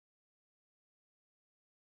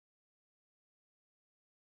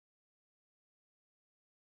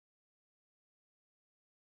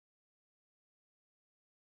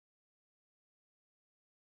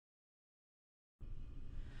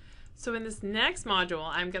So in this next module,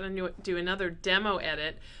 I'm going to do another demo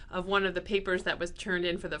edit of one of the papers that was turned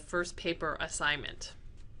in for the first paper assignment.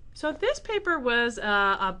 So this paper was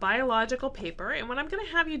a biological paper, and what I'm going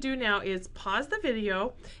to have you do now is pause the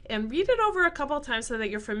video and read it over a couple of times so that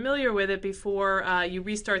you're familiar with it before you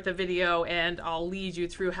restart the video, and I'll lead you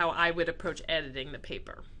through how I would approach editing the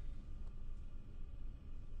paper.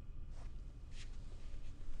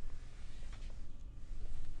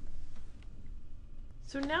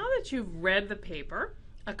 So now that you've read the paper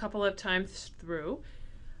a couple of times through,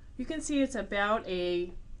 you can see it's about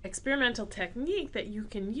a experimental technique that you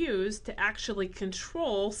can use to actually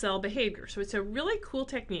control cell behavior. So it's a really cool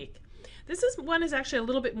technique. This one is actually a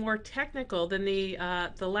little bit more technical than the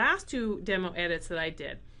last two demo edits that I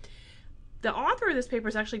did. The author of this paper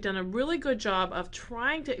has actually done a really good job of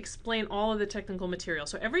trying to explain all of the technical material.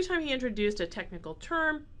 So every time he introduced a technical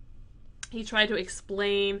term, he tried to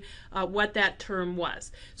explain what that term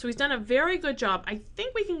was. So he's done a very good job. I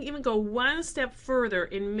think we can even go one step further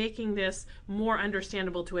in making this more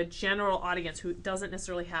understandable to a general audience who doesn't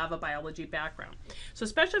necessarily have a biology background. So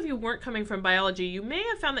especially if you weren't coming from biology, you may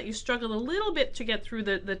have found that you struggled a little bit to get through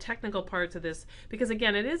the technical parts of this, because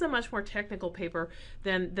again, it is a much more technical paper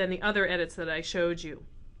than the other edits that I showed you.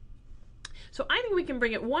 So I think we can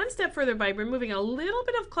bring it one step further by removing a little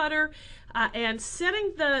bit of clutter and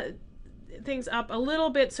setting the things up a little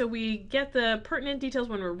bit so we get the pertinent details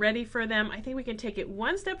when we're ready for them. I think we can take it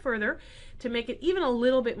one step further to make it even a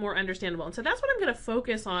little bit more understandable. And so that's what I'm going to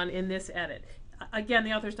focus on in this edit. Again,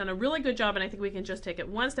 the author's done a really good job, and I think we can just take it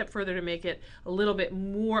one step further to make it a little bit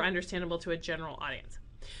more understandable to a general audience.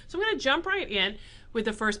 So I'm going to jump right in with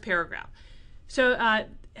the first paragraph. So it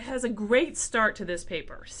has a great start to this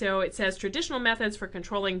paper. So it says traditional methods for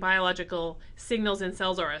controlling biological signals in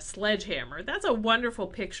cells are a sledgehammer. That's a wonderful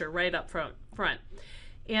picture right up front.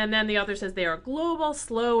 And then the author says they are global,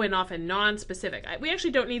 slow, and often non-specific. We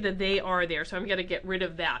actually don't need the "they are" there, so I'm going to get rid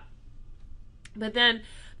of that. But then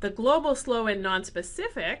the global, slow, and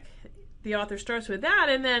non-specific, the author starts with that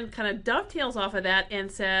and then kind of dovetails off of that and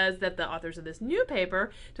says that the authors of this new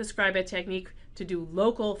paper describe a technique to do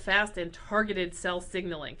local, fast, and targeted cell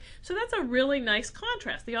signaling. So that's a really nice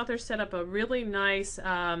contrast. The author set up a really nice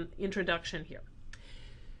introduction here.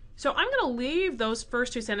 So I'm going to leave those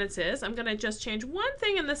first two sentences. I'm going to just change one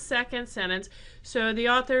thing in the second sentence. So the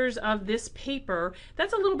authors of this paper,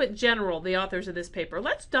 that's a little bit general, the authors of this paper.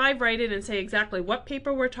 Let's dive right in and say exactly what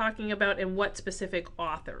paper we're talking about and what specific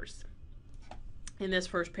authors in this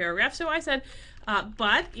first paragraph. So I said,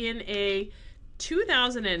 but in a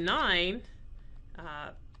 2009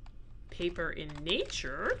 paper in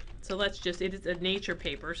Nature, so let's just, it is a Nature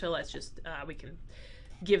paper, so let's just, we can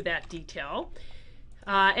give that detail.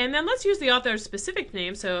 And then let's use the author's specific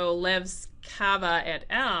name, so Levskava et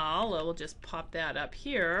al. We'll just pop that up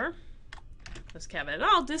here. Levskava et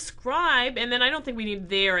al. Describe, and then I don't think we need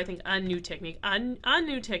there, I think a new technique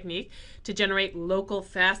to generate local,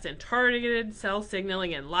 fast, and targeted cell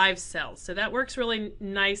signaling in live cells. So that works really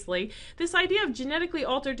nicely. This idea of genetically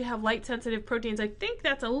altered to have light-sensitive proteins, I think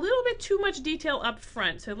that's a little bit too much detail up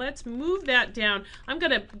front. So let's move that down. I'm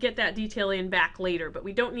going to get that detail in back later, but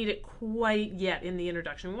we don't need it quite yet in the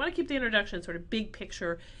introduction. We want to keep the introduction sort of big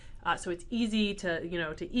picture so it's easy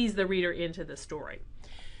to, to ease the reader into the story.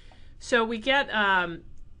 So we get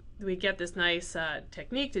this nice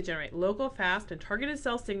technique to generate local, fast, and targeted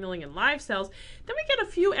cell signaling in live cells. Then we get a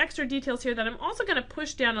few extra details here that I'm also going to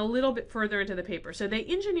push down a little bit further into the paper. So they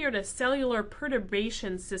engineered a cellular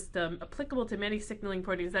perturbation system applicable to many signaling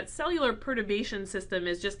proteins. That cellular perturbation system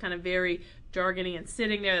is just kind of very jargony and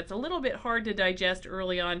sitting there. That's a little bit hard to digest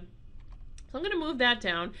early on. So I'm going to move that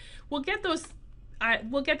down. We'll get those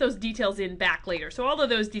details in back later. So all of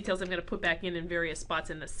those details I'm going to put back in various spots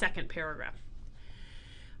in the second paragraph.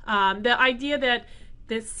 The idea that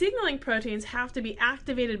the signaling proteins have to be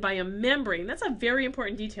activated by a membrane, that's a very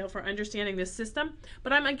important detail for understanding this system.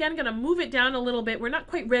 But I'm again going to move it down a little bit. We're not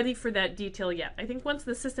quite ready for that detail yet. I think once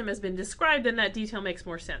the system has been described, then that detail makes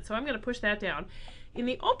more sense. So I'm going to push that down. In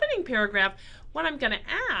the opening paragraph, what I'm going to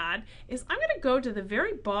add is I'm going to go to the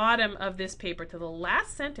very bottom of this paper, to the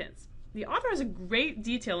last sentence. The author has a great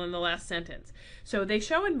detail in the last sentence. So they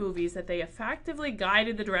show in movies that they effectively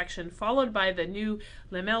guided the direction followed by the new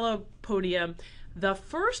lamellopodium, the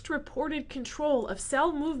first reported control of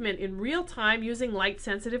cell movement in real time using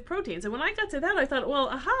light-sensitive proteins. And when I got to that, I thought, well,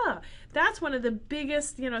 aha, that's one of the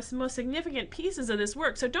biggest, most significant pieces of this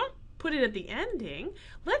work. So don't put it at the ending.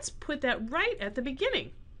 Let's put that right at the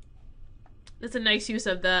beginning. That's a nice use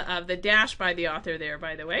of the dash by the author there,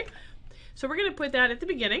 by the way. So we're going to put that at the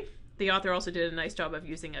beginning. The author also did a nice job of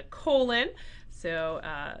using a colon, so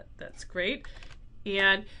that's great.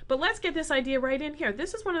 But let's get this idea right in here.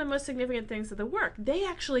 This is one of the most significant things of the work. They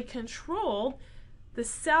actually controlled the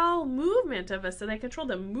cell movement of a cell. They controlled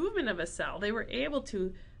the movement of a cell. They were able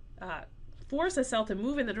to force a cell to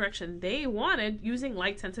move in the direction they wanted using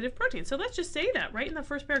light-sensitive proteins. So let's just say that right in the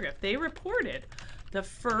first paragraph. They reported the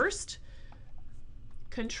first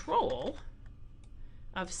control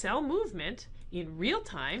of cell movement in real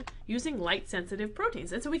time using light-sensitive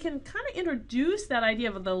proteins. And so we can kind of introduce that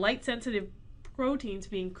idea of the light-sensitive proteins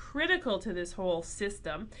being critical to this whole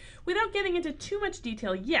system without getting into too much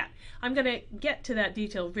detail yet. I'm going to get to that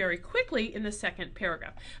detail very quickly in the second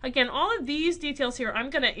paragraph. Again, all of these details here I'm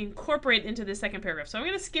going to incorporate into the second paragraph. So I'm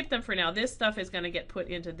going to skip them for now. This stuff is going to get put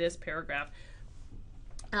into this paragraph.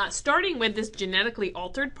 Starting with this genetically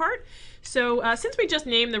altered part. So since we just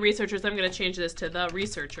named the researchers, I'm going to change this to the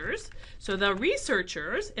researchers. So the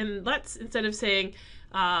researchers, and let's, instead of saying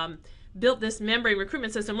built this membrane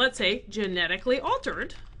recruitment system, let's say genetically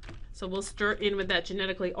altered. So we'll start in with that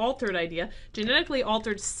genetically altered idea. Genetically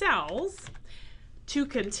altered cells to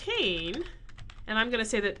contain, and I'm going to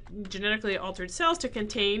say that genetically altered cells to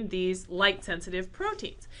contain these light-sensitive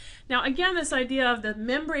proteins. Now again, this idea of the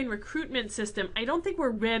membrane recruitment system, I don't think we're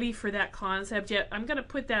ready for that concept yet. I'm going to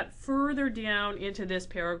put that further down into this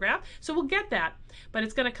paragraph. So we'll get that, but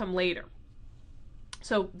it's going to come later.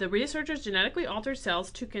 So the researchers genetically altered cells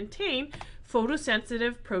to contain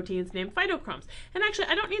photosensitive proteins named phytochromes. And actually,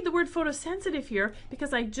 I don't need the word photosensitive here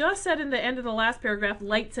because I just said in the end of the last paragraph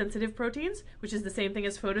light-sensitive proteins, which is the same thing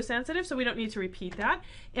as photosensitive, so we don't need to repeat that.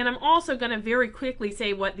 And I'm also going to very quickly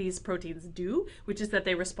say what these proteins do, which is that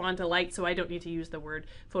they respond to light, so I don't need to use the word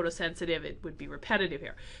photosensitive. It would be repetitive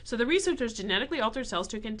here. So the researchers genetically altered cells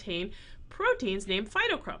to contain proteins named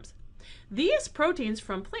phytochromes. These proteins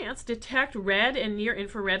from plants detect red and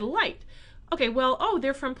near-infrared light. Okay, well,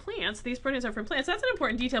 they're from plants. These proteins are from plants. That's an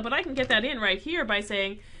important detail, but I can get that in right here by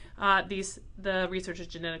saying the researchers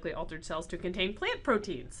genetically altered cells to contain plant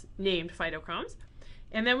proteins named phytochromes.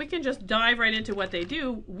 And then we can just dive right into what they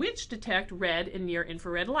do, which detect red and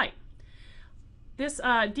near-infrared light. This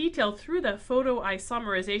detail through the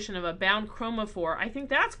photoisomerization of a bound chromophore, I think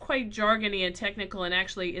that's quite jargony and technical and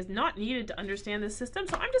actually is not needed to understand this system,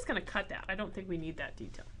 so I'm just going to cut that. I don't think we need that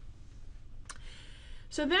detail.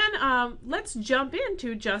 So then let's jump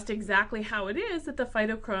into just exactly how it is that the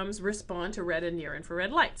phytochromes respond to red and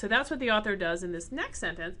near-infrared light. So that's what the author does in this next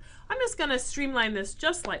sentence. I'm just going to streamline this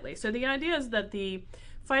just slightly. So the idea is that the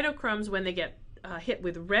phytochromes, when they get hit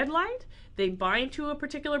with red light, they bind to a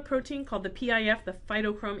particular protein called the PIF, the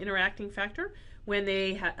phytochrome interacting factor. When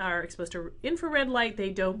they are exposed to infrared light, they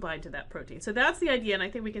don't bind to that protein. So that's the idea, and I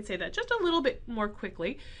think we can say that just a little bit more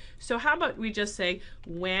quickly. So how about we just say,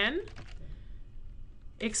 when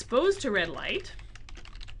exposed to red light,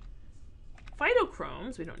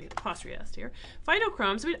 phytochromes, we don't need apostrophe s here,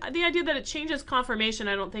 phytochromes, the idea that it changes conformation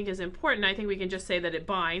I don't think is important. I think we can just say that it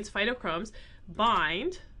binds, phytochromes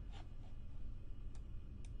bind,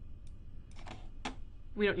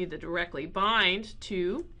 we don't need the directly, bind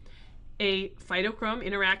to a phytochrome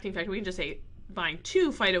interacting factor. We can just say bind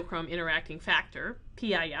to phytochrome interacting factor,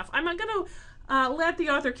 PIF. I'm not going to let the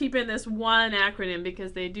author keep in this one acronym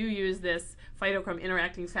because they do use this phytochrome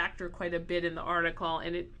interacting factor quite a bit in the article,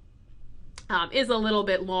 and it is a little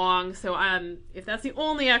bit long. So if that's the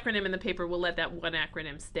only acronym in the paper, we'll let that one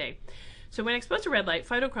acronym stay. So when exposed to red light,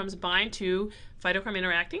 phytochromes bind to phytochrome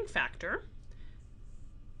interacting factor.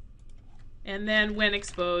 And then when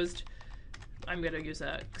exposed, I'm going to use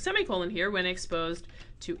a semicolon here, when exposed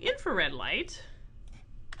to infrared light,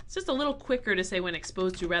 it's just a little quicker to say when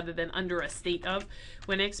exposed to rather than under a state of.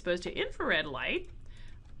 When exposed to infrared light,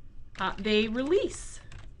 they release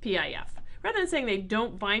PIF. Rather than saying they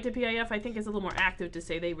don't bind to PIF, I think it's a little more active to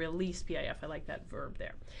say they release PIF. I like that verb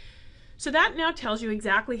there. So that now tells you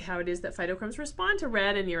exactly how it is that phytochromes respond to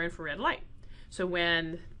red and near-infrared light. So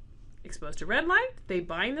when exposed to red light, they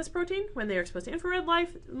bind this protein. When they are exposed to infrared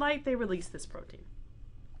light, they release this protein.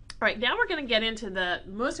 All right, now we're going to get into the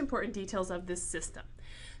most important details of this system.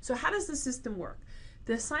 So how does the system work?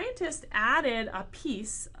 The scientists added a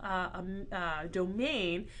piece, a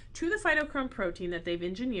domain, to the phytochrome protein that they've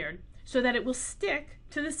engineered so that it will stick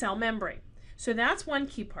to the cell membrane. So that's one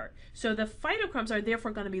key part. So the phytochromes are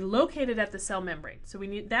therefore going to be located at the cell membrane. So we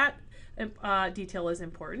need that detail is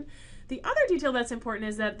important. The other detail that's important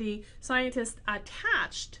is that the scientists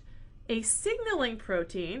attached a signaling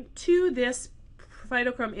protein to this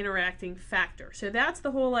phytochrome interacting factor. So that's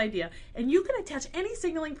the whole idea. And you can attach any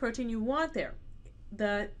signaling protein you want there.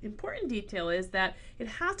 The important detail is that it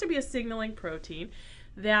has to be a signaling protein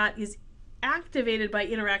that is activated by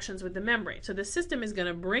interactions with the membrane. So the system is going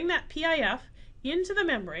to bring that PIF into the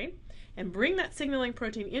membrane, and bring that signaling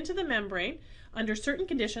protein into the membrane under certain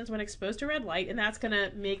conditions when exposed to red light, and that's going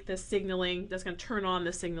to make the signaling, that's going to turn on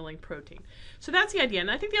the signaling protein. So that's the idea, and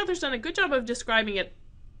I think the author's done a good job of describing it.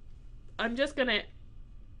 I'm just going to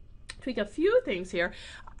tweak a few things here.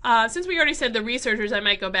 Since we already said the researchers, I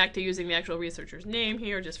might go back to using the actual researcher's name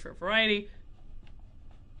here just for variety.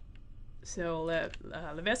 So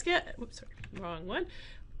Levesque, oops, sorry, wrong one.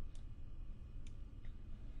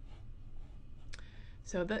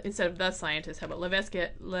 So instead of the scientist, how about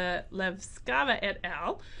Levskava et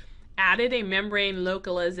al. Added a membrane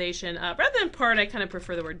localization, rather than part, I kind of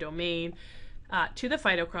prefer the word domain, to the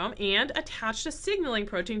phytochrome and attached a signaling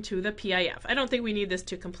protein to the PIF. I don't think we need this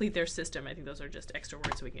to complete their system. I think those are just extra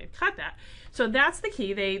words, so we can cut that. So that's the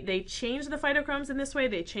key. They changed the phytochromes in this way,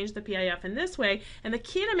 they changed the PIF in this way, and the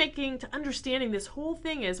key to understanding this whole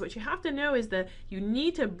thing is what you have to know is that you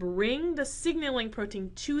need to bring the signaling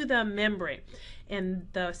protein to the membrane. And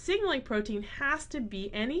the signaling protein has to be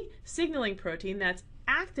any signaling protein that's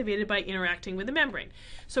activated by interacting with the membrane.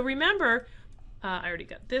 So remember, I already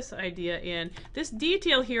got this idea in. This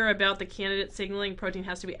detail here about the candidate signaling protein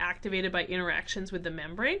has to be activated by interactions with the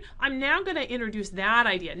membrane. I'm now going to introduce that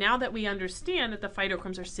idea now that we understand that the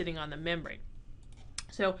phytochromes are sitting on the membrane.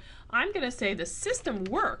 So I'm going to say the system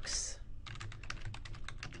works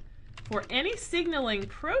for any signaling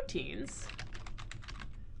proteins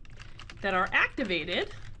that are activated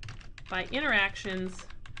by interactions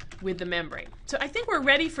with the membrane. So I think we're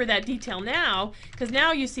ready for that detail now, because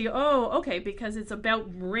now you see, oh, okay, because it's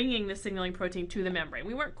about bringing the signaling protein to the membrane.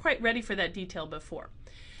 We weren't quite ready for that detail before.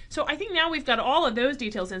 So I think now we've got all of those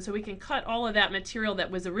details in, so we can cut all of that material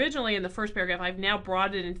that was originally in the first paragraph. I've now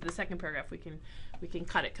brought it into the second paragraph. We can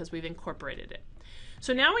cut it because we've incorporated it.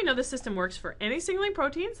 So now we know the system works for any signaling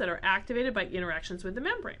proteins that are activated by interactions with the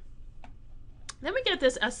membrane. Then we get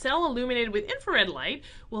this, a cell illuminated with infrared light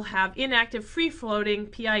will have inactive, free-floating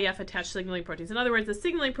PIF attached signaling proteins. In other words, the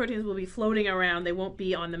signaling proteins will be floating around, they won't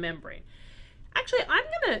be on the membrane. Actually, I'm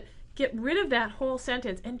going to get rid of that whole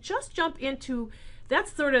sentence and just jump into,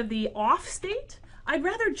 that's sort of the off state. I'd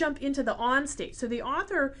rather jump into the on state. So the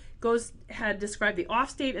author had described the off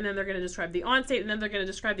state, and then they're going to describe the on state, and then they're going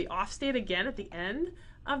to describe the off state again at the end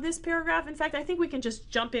of this paragraph. In fact, I think we can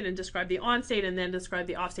just jump in and describe the on state and then describe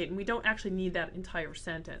the off state, and we don't actually need that entire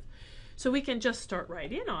sentence. So we can just start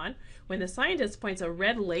right in on, when the scientist points a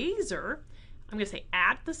red laser, I'm going to say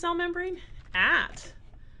at the cell membrane, at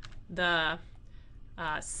the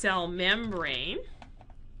cell membrane,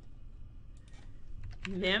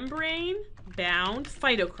 membrane-bound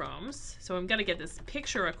phytochromes. So I'm going to get this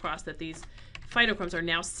picture across that these phytochromes are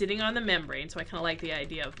now sitting on the membrane, so I kind of like the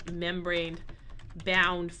idea of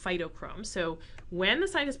membrane-bound phytochrome. So when the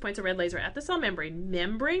scientist points a red laser at the cell membrane,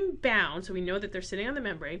 membrane-bound, so we know that they're sitting on the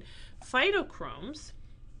membrane, phytochromes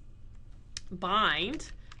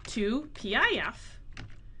bind to PIF,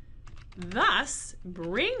 thus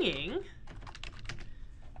bringing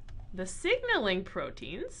the signaling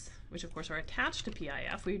proteins, which of course are attached to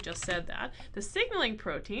PIF, we just said that, the signaling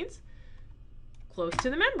proteins close to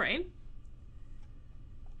the membrane,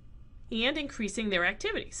 and increasing their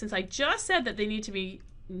activity. Since I just said that they need to be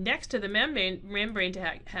next to the membrane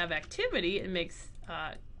to have activity, it makes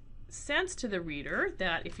sense to the reader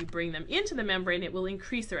that if you bring them into the membrane, it will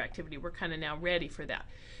increase their activity. We're kind of now ready for that.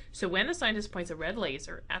 So when the scientist points a red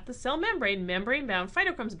laser at the cell membrane, membrane-bound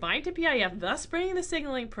phytochromes bind to PIF, thus bringing the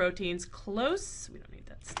signaling proteins close, we don't need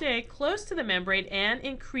that, stay close to the membrane and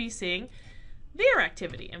increasing their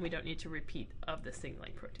activity. And we don't need to repeat of the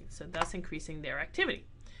signaling proteins, so thus increasing their activity.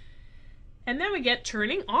 And then we get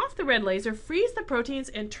turning off the red laser, frees the proteins,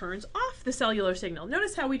 and turns off the cellular signal.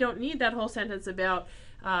 Notice how we don't need that whole sentence about,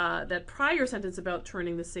 that prior sentence about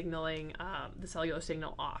turning the signaling, the cellular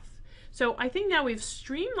signal off. So I think now we've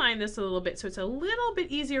streamlined this a little bit, so it's a little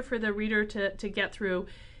bit easier for the reader to get through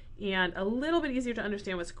and a little bit easier to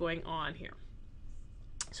understand what's going on here.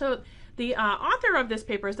 So the author of this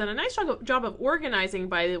paper has done a nice job of organizing,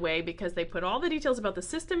 by the way, because they put all the details about the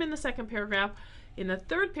system in the second paragraph. In the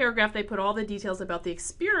third paragraph, they put all the details about the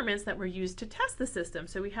experiments that were used to test the system.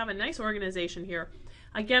 So we have a nice organization here.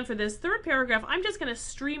 Again, for this third paragraph, I'm just going to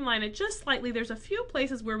streamline it just slightly. There's a few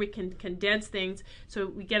places where we can condense things so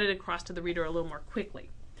we get it across to the reader a little more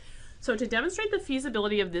quickly. So to demonstrate the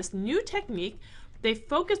feasibility of this new technique, they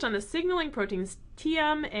focused on the signaling proteins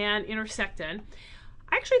TM and intersectin.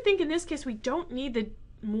 I actually think in this case we don't need the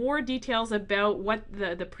more details about what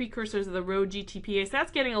the precursors of the Rho GTPase.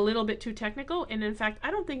 That's getting a little bit too technical, and in fact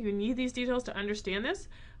I don't think you need these details to understand this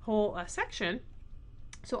whole section.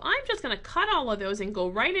 So I'm just going to cut all of those and go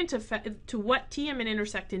right into what TM and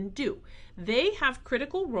intersectin do. They have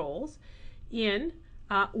critical roles in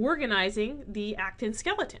organizing the actin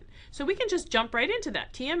skeleton. So we can just jump right into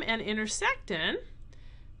that. TM and intersectin,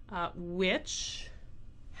 which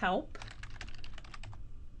help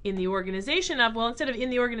in the organization of, well, instead of in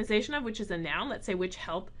the organization of, which is a noun, let's say which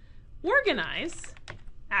help organize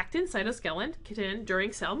actin cytoskeleton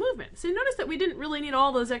during cell movement. So notice that we didn't really need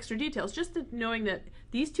all those extra details, just knowing that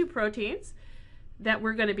these two proteins that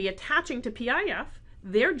we're going to be attaching to PIF,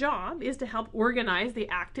 their job is to help organize the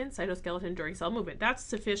actin cytoskeleton during cell movement. That's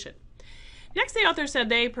sufficient. Next, the author said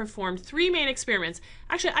they performed 3 main experiments.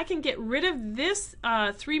 Actually, I can get rid of this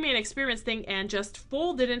 3 main experiments thing and just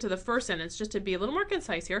fold it into the first sentence just to be a little more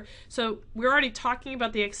concise here. So we're already talking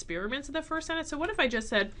about the experiments of the first sentence. So what if I just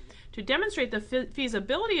said, to demonstrate the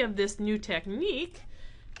feasibility of this new technique,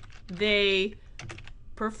 they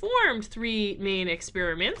performed 3 main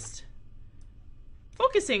experiments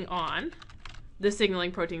focusing on the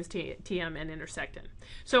signaling proteins TM and intersectin.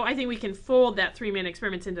 So I think we can fold that 3 main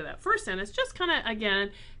experiments into that first sentence, just kind of, again,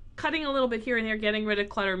 cutting a little bit here and there, getting rid of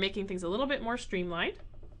clutter, making things a little bit more streamlined.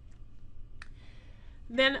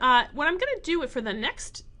 Then what I'm going to do for the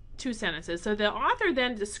next 2 sentences, so the author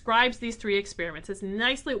then describes these 3 experiments. It's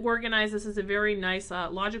nicely organized. This is a very nice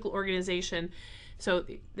logical organization. So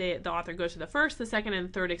the author goes to the first, the second, and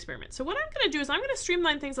the third experiment. So what I'm going to do is I'm going to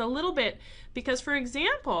streamline things a little bit because, for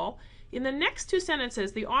example, in the next 2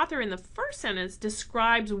 sentences, the author in the first sentence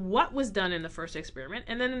describes what was done in the first experiment,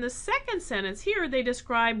 and then in the second sentence here, they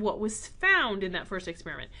describe what was found in that first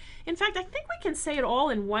experiment. In fact, I think we can say it all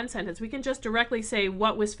in one sentence. We can just directly say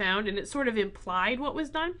what was found, and it sort of implied what was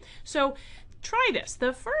done. So try this.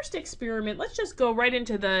 The first experiment, let's just go right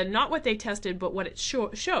into the, not what they tested, but what it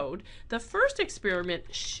showed. The first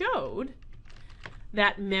experiment showed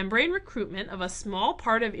that membrane recruitment of a small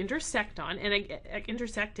part of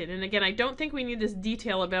intersectin, and again, I don't think we need this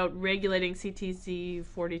detail about regulating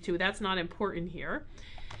CTC42. That's not important here.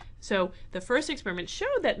 So the first experiment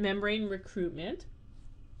showed that membrane recruitment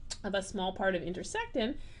of a small part of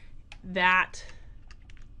intersectin that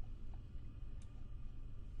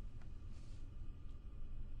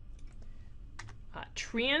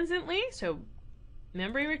transiently, so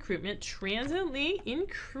membrane recruitment transiently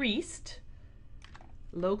increased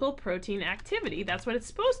local protein activity. That's what it's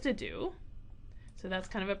supposed to do. So that's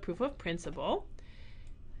kind of a proof of principle.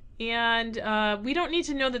 And we don't need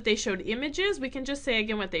to know that they showed images. We can just say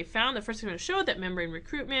again what they found. The first experiment showed that membrane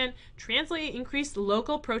recruitment transiently increased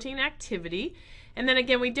local protein activity. And then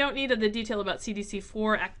again, we don't need the detail about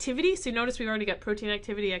CDC4 activity. So notice we've already got protein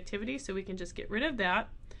activity, so we can just get rid of that.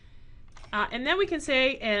 And then we can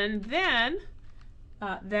say, and then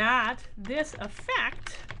that this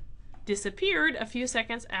effect disappeared a few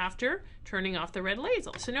seconds after turning off the red laser.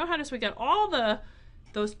 So now notice we got all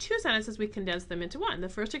those 2 sentences, we condensed them into one. The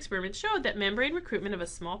first experiment showed that membrane recruitment of a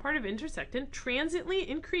small part of intersectin transiently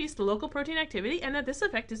increased local protein activity, and that this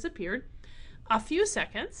effect disappeared a few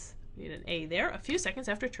seconds, need an A there, a few seconds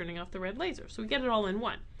after turning off the red laser. So we get it all in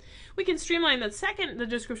one. We can streamline the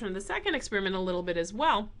description of the second experiment a little bit as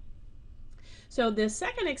well. So the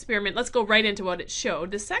second experiment, let's go right into what it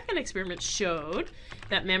showed. The second experiment showed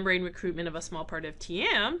that membrane recruitment of a small part of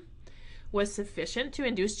TM was sufficient to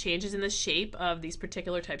induce changes in the shape of these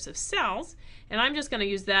particular types of cells. And I'm just going to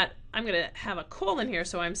use that, I'm going to have a colon here,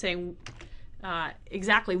 so I'm saying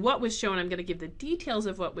exactly what was shown. I'm going to give the details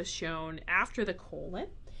of what was shown after the colon.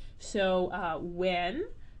 So when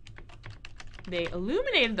they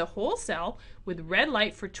illuminated the whole cell with red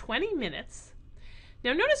light for 20 minutes,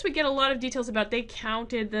 now notice we get a lot of details about they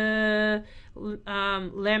counted the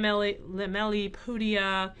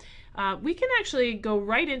lamellipodia. We can actually go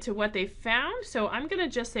right into what they found. So I'm going to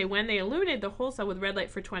just say when they illuminated the whole cell with red light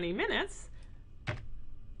for 20 minutes,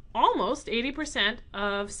 almost 80%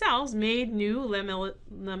 of cells made new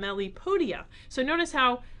lamellipodia. So notice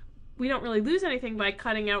how we don't really lose anything by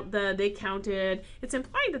cutting out the they counted. It's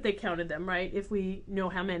implied that they counted them, right, if we know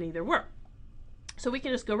how many there were. So we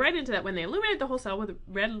can just go right into that. When they illuminated the whole cell with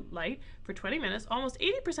red light for 20 minutes, almost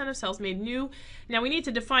 80% of cells made new. Now we need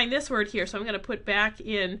to define this word here, so I'm going to put back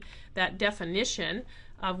in that definition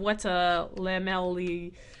of what's a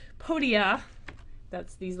lamellipodia.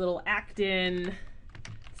 That's these little actin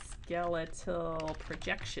skeletal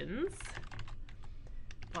projections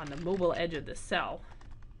on the mobile edge of the cell.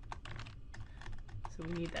 So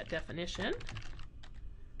we need that definition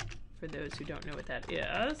for those who don't know what that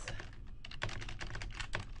is.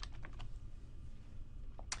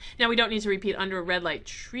 Now we don't need to repeat under a red light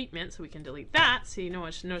treatment, so we can delete that. So you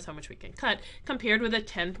notice how much we can cut compared with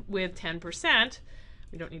 10%,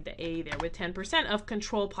 we don't need the A there, with 10% of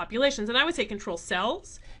control populations. And I would say control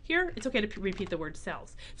cells here. It's okay to repeat the word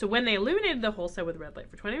cells. So when they illuminated the whole cell with red light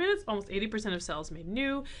for 20 minutes, almost 80% of cells made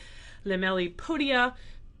new lamellipodia.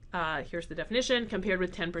 Here's the definition, compared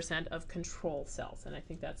with 10% of control cells. And I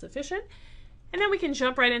think that's sufficient. And then we can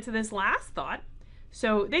jump right into this last thought.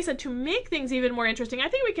 So they said to make things even more interesting, I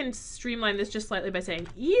think we can streamline this just slightly by saying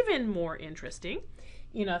even more interesting.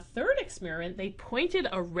 In a third experiment, they pointed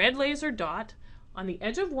a red laser dot on the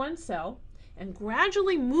edge of one cell and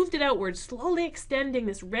gradually moved it outward, slowly extending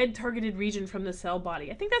this red targeted region from the cell body.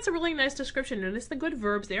 I think that's a really nice description. Notice the good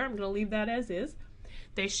verbs there. I'm going to leave that as is.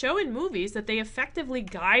 They show in movies that they effectively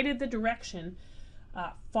guided the direction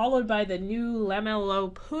followed by the new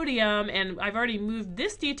lamellopodium, and I've already moved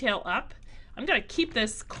this detail up. I'm going to keep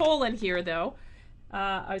this colon here though,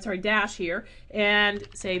 dash here, and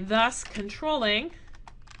say thus controlling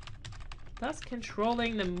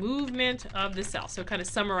the movement of the cell. So kind of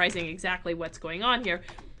summarizing exactly what's going on here.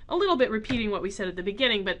 A little bit repeating what we said at the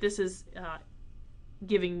beginning, but this is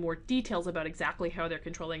giving more details about exactly how they're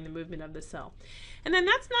controlling the movement of the cell. And then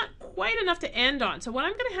that's not quite enough to end on. So what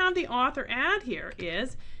I'm going to have the author add here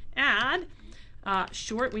is add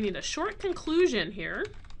we need a short conclusion here.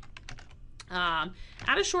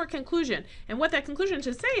 Add a short conclusion. And what that conclusion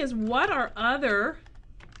should say is, what are other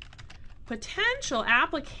potential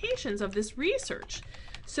applications of this research?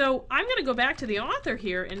 So I'm going to go back to the author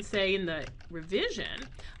here and say in the revision,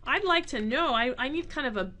 I'd like to know, I need kind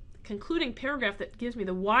of a concluding paragraph that gives me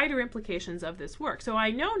the wider implications of this work. So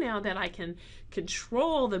I know now that I can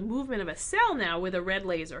control the movement of a cell now with a red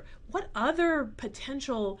laser. What other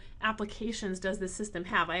potential applications does this system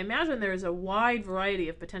have? I imagine there is a wide variety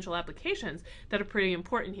of potential applications that are pretty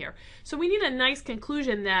important here. So we need a nice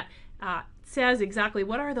conclusion that says exactly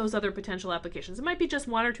what are those other potential applications. It might be just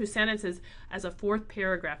one or two sentences as a fourth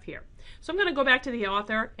paragraph here. So I'm going to go back to the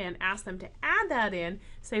author and ask them to add that in,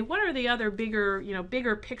 say what are the other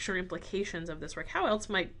bigger picture implications of this work? How else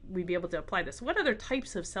might we be able to apply this? What other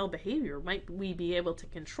types of cell behavior might we be able to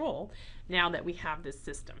control now that we have this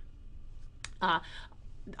system?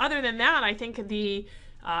 Other than that, I think the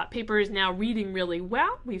paper is now reading really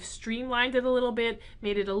well. We've streamlined it a little bit,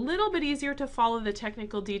 made it a little bit easier to follow the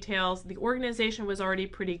technical details. The organization was already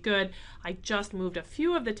pretty good. I just moved a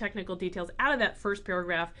few of the technical details out of that first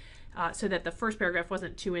paragraph so that the first paragraph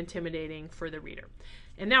wasn't too intimidating for the reader.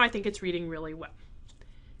 And now I think it's reading really well.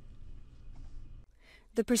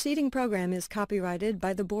 The preceding program is copyrighted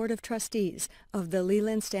by the Board of Trustees of the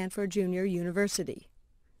Leland Stanford Junior University.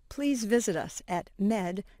 Please visit us at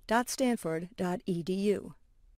med.stanford.edu.